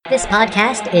This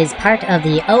podcast is part of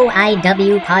the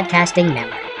OIW Podcasting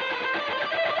Network.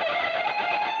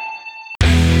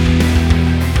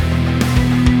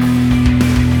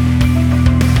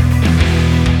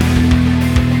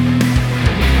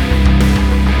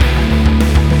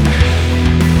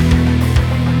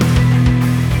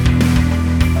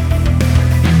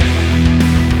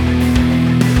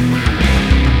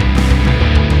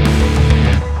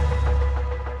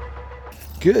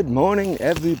 Good morning,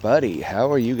 everybody.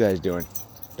 How are you guys doing?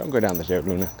 Don't go down the stairs,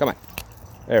 Luna. Come on.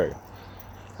 There we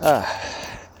go.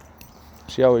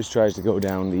 She always tries to go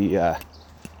down the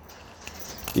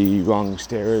wrong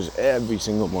stairs every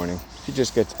single morning. She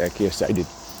just gets excited.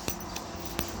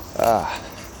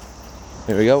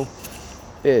 Here we go.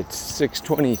 It's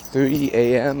 6:23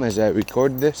 a.m. as I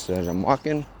record this, as I'm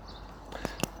walking.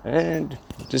 And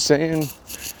just saying,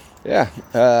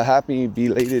 happy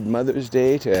belated Mother's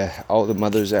Day to all the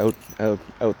mothers out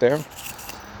there.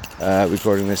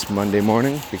 Recording this Monday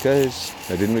morning because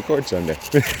I didn't record Sunday.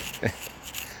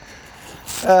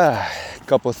 A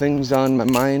couple things on my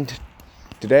mind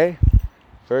today.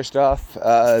 First off,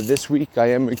 this week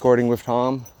I am recording with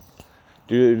Tom.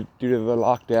 Due to the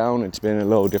lockdown, it's been a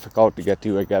little difficult to get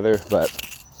together, but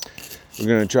we're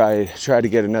gonna try to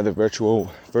get another virtual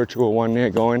one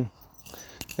there going.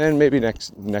 And maybe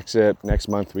next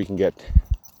month we can get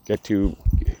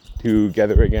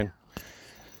together again.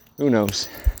 Who knows?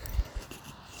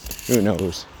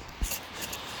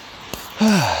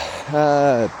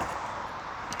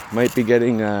 Might be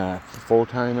getting full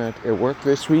time at work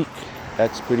this week.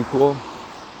 That's pretty cool.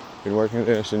 Been working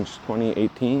there since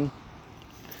 2018.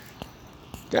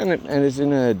 And it's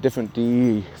in a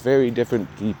very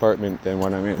different department than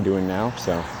what I'm doing now.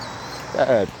 So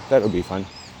that'll be fun.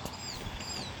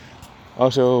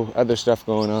 Also, other stuff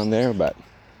going on there, but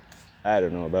I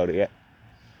don't know about it yet.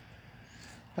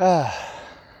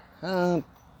 The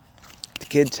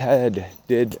kids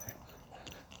did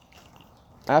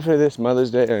after this Mother's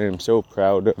Day. I am so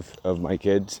proud of my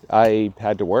kids. I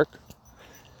had to work,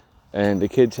 and the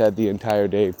kids had the entire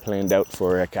day planned out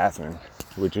for Catherine,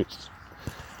 which is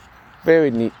very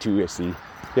neat to see.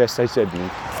 Yes, I said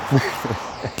neat.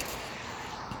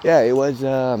 Yeah, it was.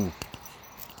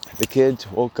 The kids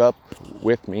woke up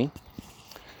with me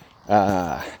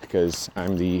because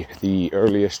I'm the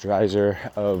earliest riser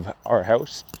of our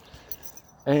house,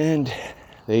 and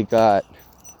they got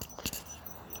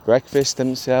breakfast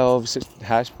themselves: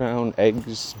 hash brown,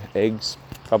 eggs, a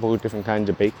couple of different kinds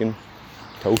of bacon,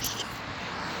 toast,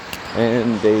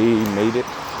 and they made it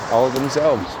all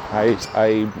themselves.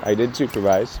 I did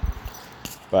supervise,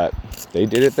 but they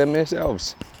did it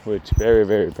themselves, which very,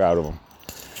 very proud of them.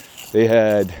 They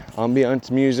had ambiance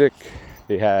music,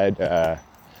 they had a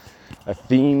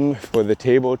theme for the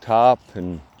tabletop,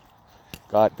 and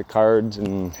got the cards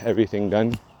and everything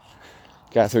done.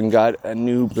 Catherine got a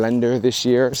new blender this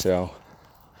year, so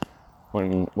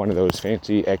one of those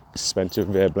fancy, expensive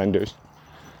blenders.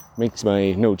 Makes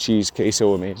my no cheese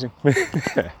queso amazing.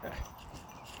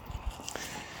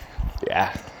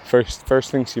 Yeah,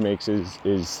 first thing she makes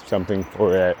is something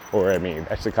for me.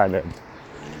 That's the kind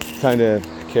of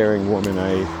caring woman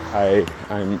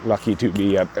I'm lucky to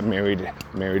be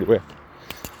married with.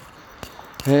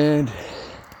 And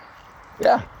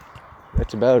yeah,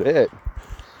 that's about it.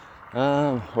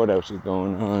 What else is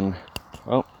going on?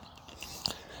 Well,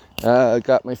 I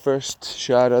got my first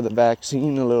shot of the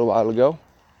vaccine a little while ago.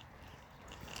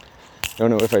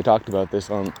 Don't know if I talked about this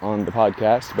on the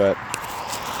podcast, but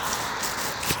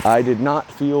I did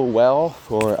not feel well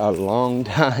for a long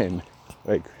time.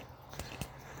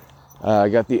 I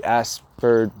got the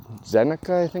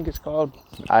AstraZeneca, I think it's called.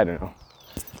 I don't know.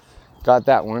 Got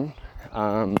that one.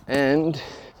 And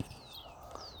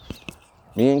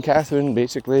me and Catherine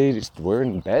basically just were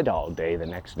in bed all day the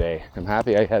next day. I'm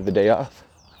happy I had the day off.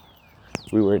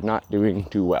 We were not doing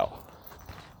too well.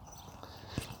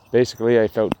 Basically, I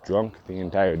felt drunk the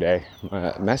entire day.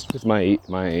 Messed with my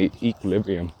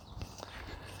equilibrium.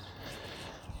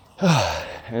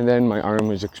 And then my arm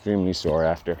was extremely sore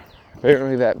after.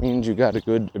 Apparently that means you got a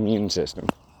good immune system.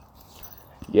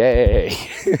 Yay!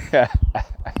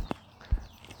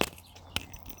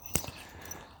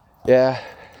 Yeah,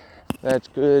 that's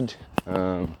good.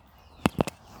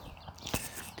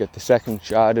 Get the second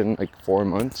shot in 4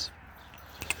 months.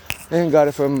 And got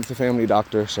it from the family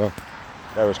doctor, so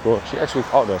that was cool. She actually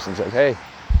called us and said, hey,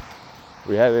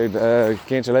 we had a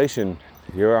cancellation.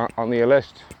 You're on the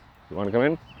list. You want to come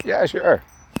in? Yeah, sure.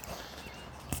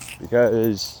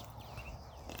 Because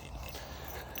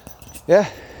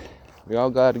we all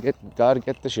gotta get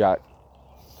the shot.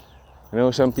 I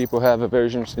know some people have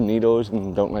aversions to needles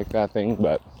and don't like that thing,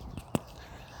 but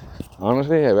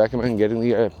honestly, I recommend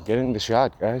getting the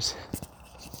shot, guys.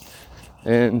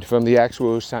 And from the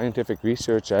actual scientific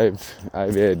research I've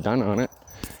done on it,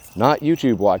 not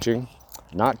YouTube watching,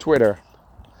 not Twitter,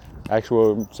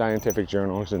 actual scientific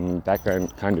journals and that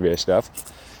kind of stuff.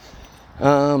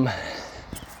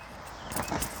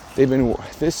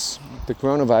 The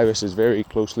coronavirus is very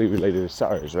closely related to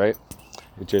SARS, right?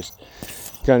 It's just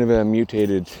kind of a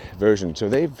mutated version. So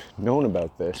they've known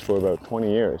about this for about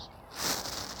 20 years.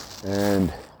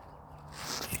 And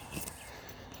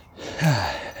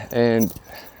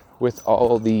with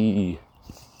all they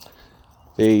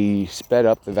sped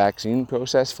up the vaccine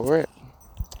process for it.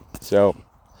 So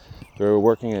they were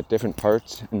working at different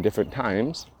parts and different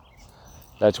times.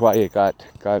 That's why it got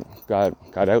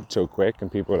out so quick,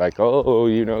 and people were like, "Oh,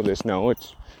 you know this?" No,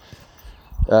 it's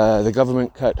the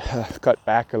government cut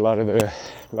back a lot of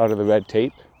the red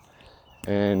tape,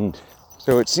 and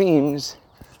so it seems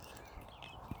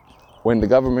when the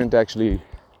government actually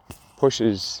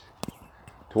pushes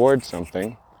towards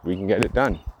something, we can get it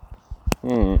done.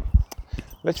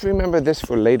 Let's remember this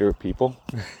for later, people.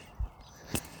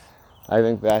 I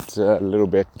think that's a little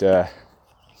bit.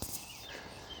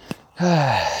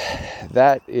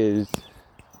 That is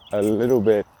a little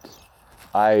bit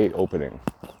eye-opening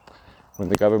when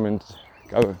the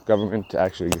government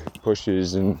actually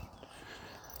pushes and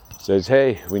says,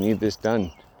 "Hey, we need this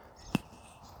done."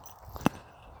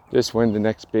 Just when the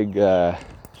next big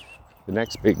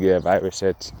virus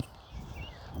hits,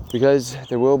 because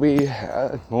there will be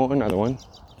another one.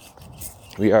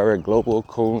 We are a global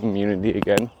community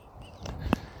again,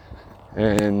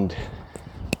 and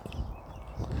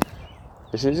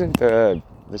this isn't going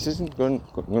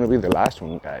to be the last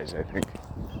one, guys, I think.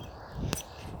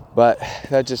 But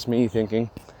that's just me thinking.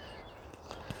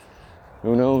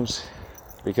 Who knows?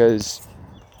 Because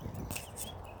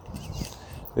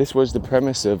this was the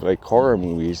premise of like horror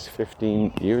movies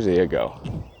 15 years ago.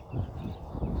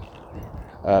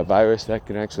 A virus that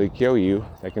can actually kill you,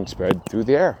 that can spread through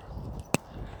the air.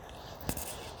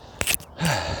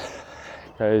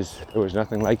 Because there was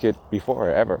nothing like it before,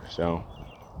 ever, so...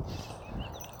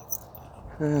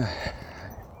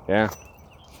 yeah,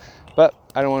 but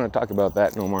I don't want to talk about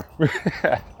that no more.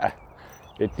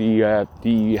 It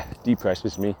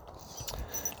depresses me.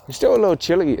 It's still a little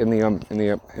chilly in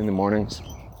the mornings,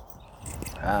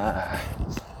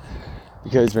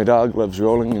 because my dog loves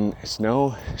rolling in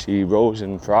snow. She rolls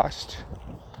in frost,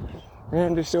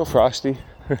 and it's still frosty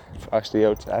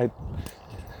outside,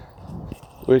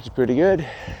 which is pretty good.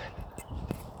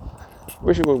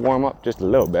 Wish it would warm up just a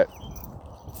little bit.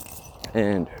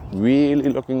 And really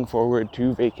looking forward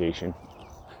to vacation.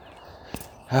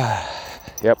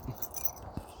 Yep.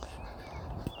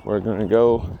 We're gonna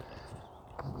go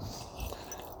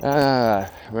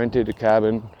rented a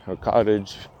cabin or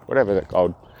cottage, whatever they're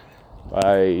called,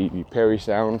 by Perry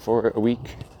Sound for a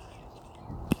week.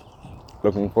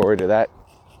 Looking forward to that.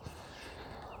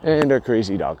 And a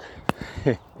crazy dog.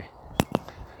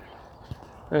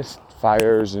 There's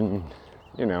fires and,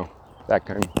 that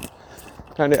kind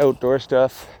of outdoor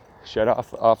stuff. Shut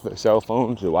off the cell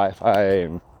phones, the Wi-Fi,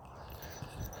 and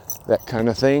that kind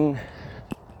of thing,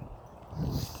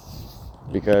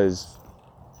 because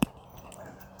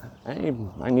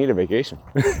I need a vacation.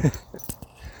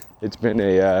 It's been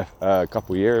a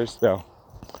couple years, so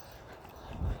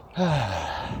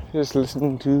just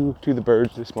listening to the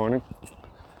birds this morning.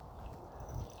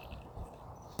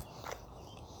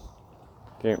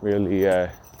 Can't really.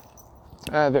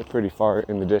 They're pretty far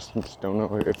in the distance. Don't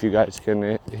know if you guys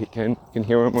can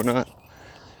hear them or not.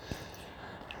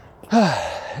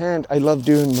 And I love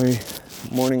doing my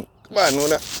morning. Come on,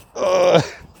 Luna.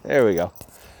 There we go.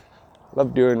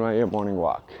 Love doing my morning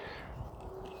walk.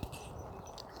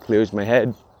 Clears my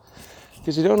head.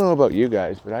 Because I don't know about you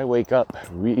guys, but I wake up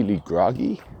really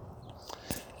groggy.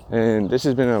 And this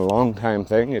has been a long time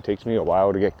thing. It takes me a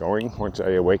while to get going once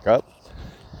I wake up.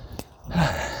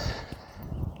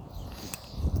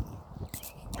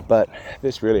 But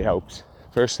this really helps.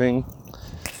 First thing,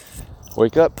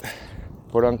 wake up,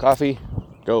 put on coffee,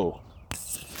 go.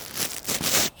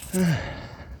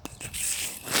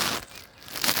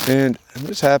 And I'm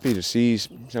just happy to see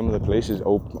some of the places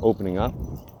opening up.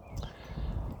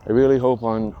 I really hope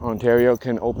Ontario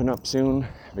can open up soon,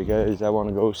 because I want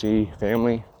to go see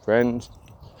family, friends.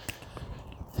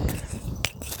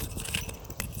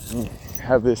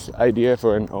 Have this idea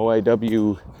for an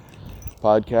OIW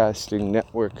podcasting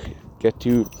network get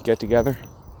together,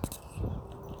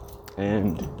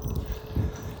 and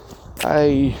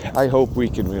I hope we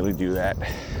can really do that.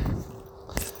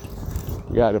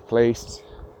 We got a place,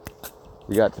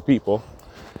 we got the people,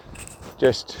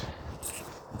 just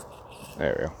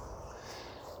There we go.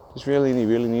 Just really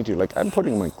need to. Like, I'm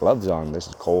putting my gloves on. This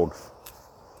is cold.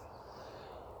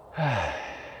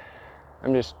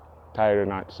 I'm just tired of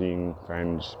not seeing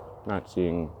friends, not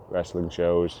seeing wrestling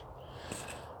shows,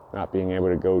 not being able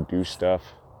to go do stuff.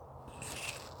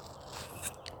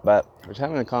 But I was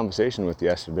having a conversation with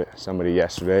somebody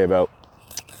yesterday about,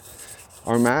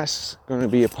 are masks going to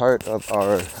be a part of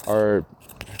our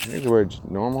I think the word's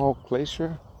normal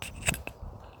glacier?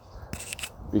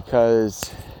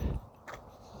 Because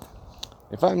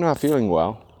if I'm not feeling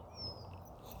well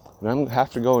and I'm have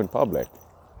to go in public,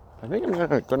 I think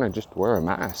I'm gonna just wear a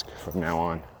mask from now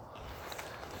on.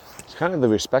 It's kind of the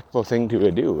respectful thing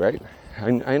to do, right?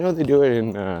 I know they do it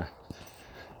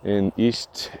in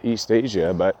East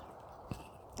Asia, but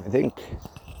I think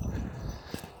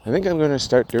I'm gonna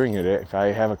start doing it if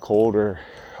I have a cold or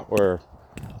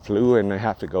flu and I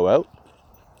have to go out,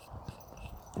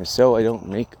 so I don't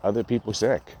make other people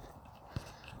sick.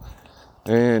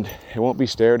 And it won't be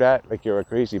stared at like you're a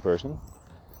crazy person.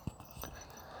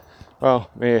 Well,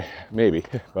 maybe,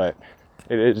 but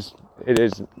it is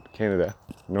Canada,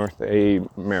 North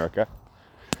America.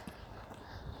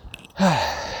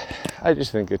 I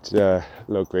just think it's a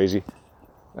little crazy.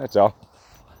 That's all.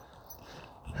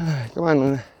 Come on,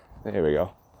 Luna. There we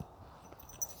go.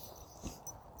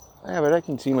 Yeah, but I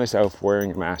can see myself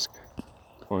wearing a mask,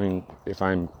 going if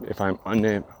I'm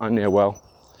unwell,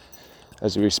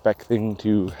 as a respect thing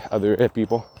to other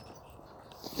people.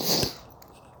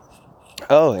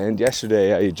 Oh, and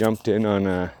yesterday I jumped in on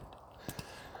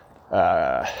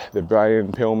the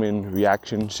Brian Pillman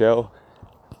reaction show.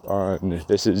 On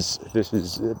this is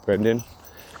Brendan.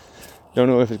 Don't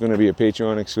know if it's going to be a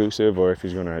Patreon exclusive or if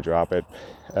he's going to drop it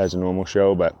as a normal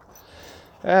show, but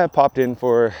I popped in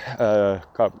for a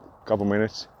couple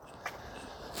minutes,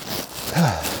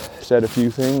 said a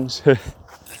few things,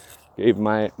 gave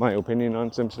my opinion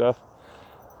on some stuff,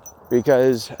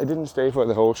 because I didn't stay for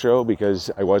the whole show because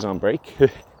I was on break.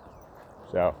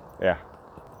 So yeah,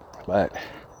 but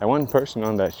that one person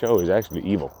on that show is actually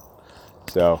evil.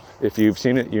 So if you've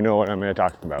seen it, you know what I'm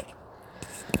talking about.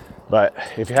 But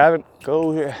if you haven't,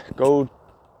 go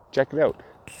check it out,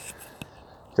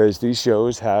 because these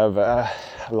shows have a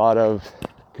lot of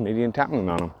Canadian talent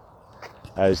on them,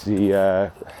 as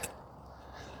the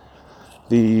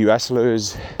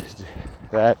wrestlers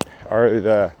that are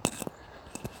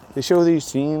they show these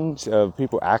scenes of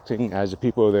people acting as the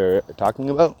people they're talking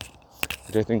about,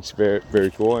 which I think is very,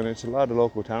 very cool. And it's a lot of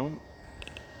local talent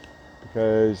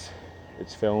because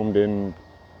it's filmed in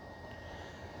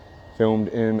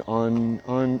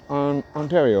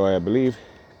Ontario, I believe.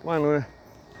 Come on, Luna.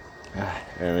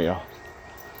 There we go.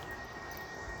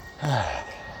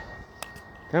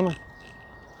 Come on.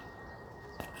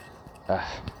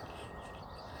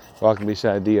 Walking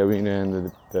beside the arena,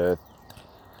 and the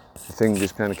thing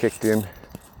just kind of kicked in.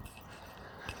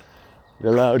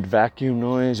 The loud vacuum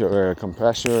noise or a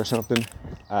compressor or something.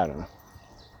 I don't know.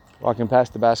 Walking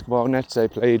past the basketball nets I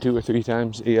play 2 or 3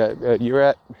 times a year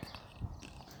at,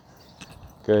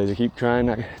 because I keep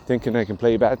thinking I can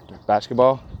play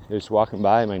basketball. Just walking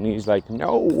by, my knee's like,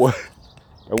 no,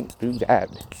 don't do that.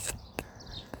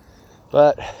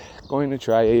 But going to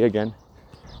try again.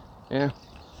 Yeah.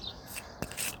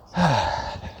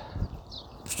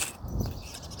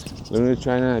 Luna's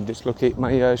trying to dislocate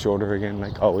my shoulder again,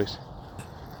 like always,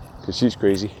 because she's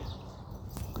crazy.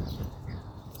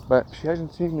 But she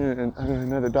hasn't seen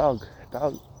another dog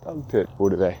tit for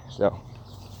today, so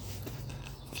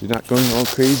she's not going all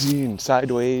crazy and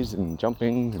sideways and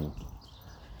jumping, and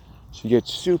she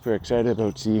gets super excited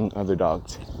about seeing other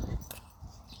dogs.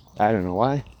 I don't know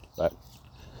why, but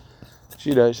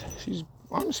she does. She's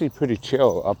honestly pretty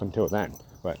chill up until then,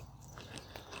 but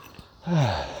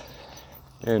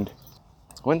and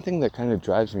one thing that kind of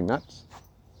drives me nuts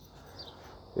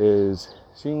is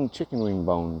seeing chicken wing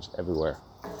bones everywhere.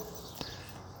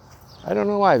 I don't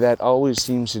know why that always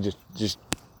seems to just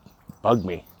bug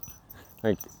me.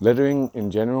 Like, littering in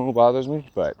general bothers me,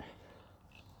 but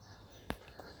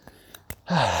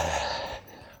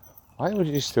why would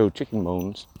you just throw chicken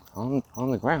bones on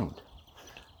the ground?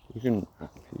 You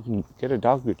can get a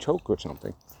dog to choke or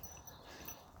something.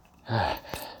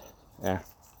 Yeah.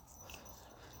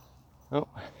 Oh,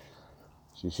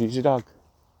 she sees a dog.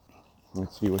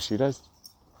 Let's see what she does.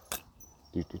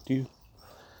 Do.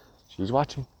 She's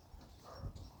watching.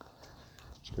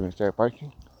 She's gonna start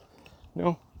barking.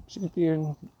 No, she's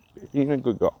being a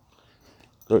good girl.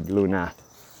 Good Luna.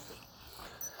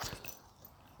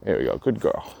 There we go. Good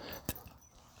girl.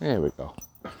 There we go.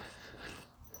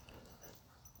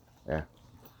 Yeah.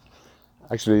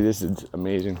 Actually, this is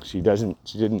amazing. She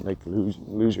didn't like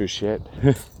lose her shit.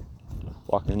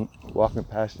 walking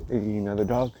past another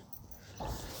dog.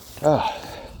 Oh.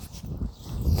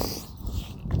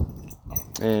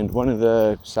 And one of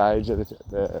the sides of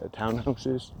the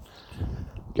townhouses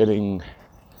getting,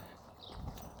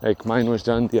 like mine was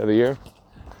done the other year.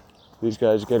 These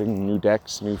guys are getting new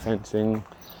decks, new fencing,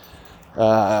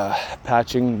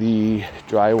 patching the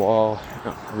drywall,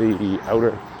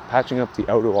 patching up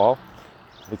the outer wall,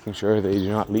 making sure they do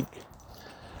not leak,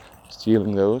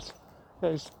 sealing those.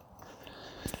 This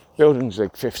building's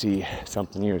like 50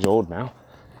 something years old now.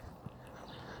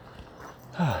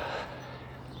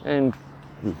 And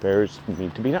repairs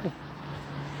need to be done.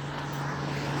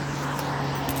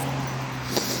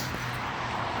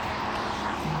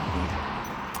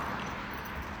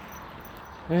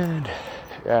 And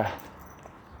yeah,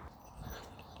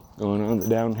 going on the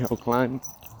downhill climb.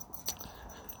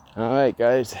 Alright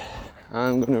guys,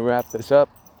 I'm gonna wrap this up.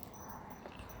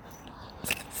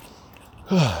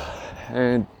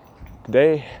 And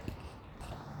today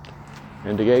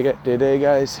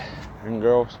guys and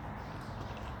girls,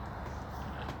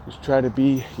 just try to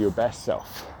be your best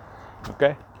self.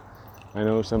 Okay? I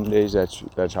know some days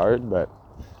that's hard, but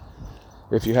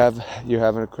if you're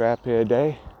having a crappy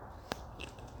day,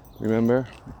 remember,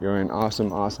 you're an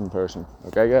awesome person.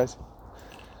 Okay, guys?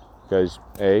 Because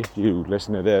A, you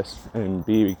listen to this, and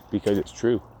B, because it's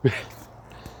true.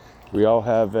 We all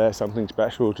have something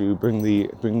special to bring to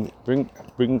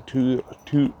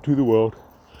the world.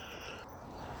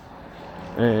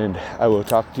 And I will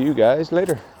talk to you guys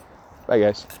later. Bye,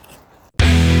 guys.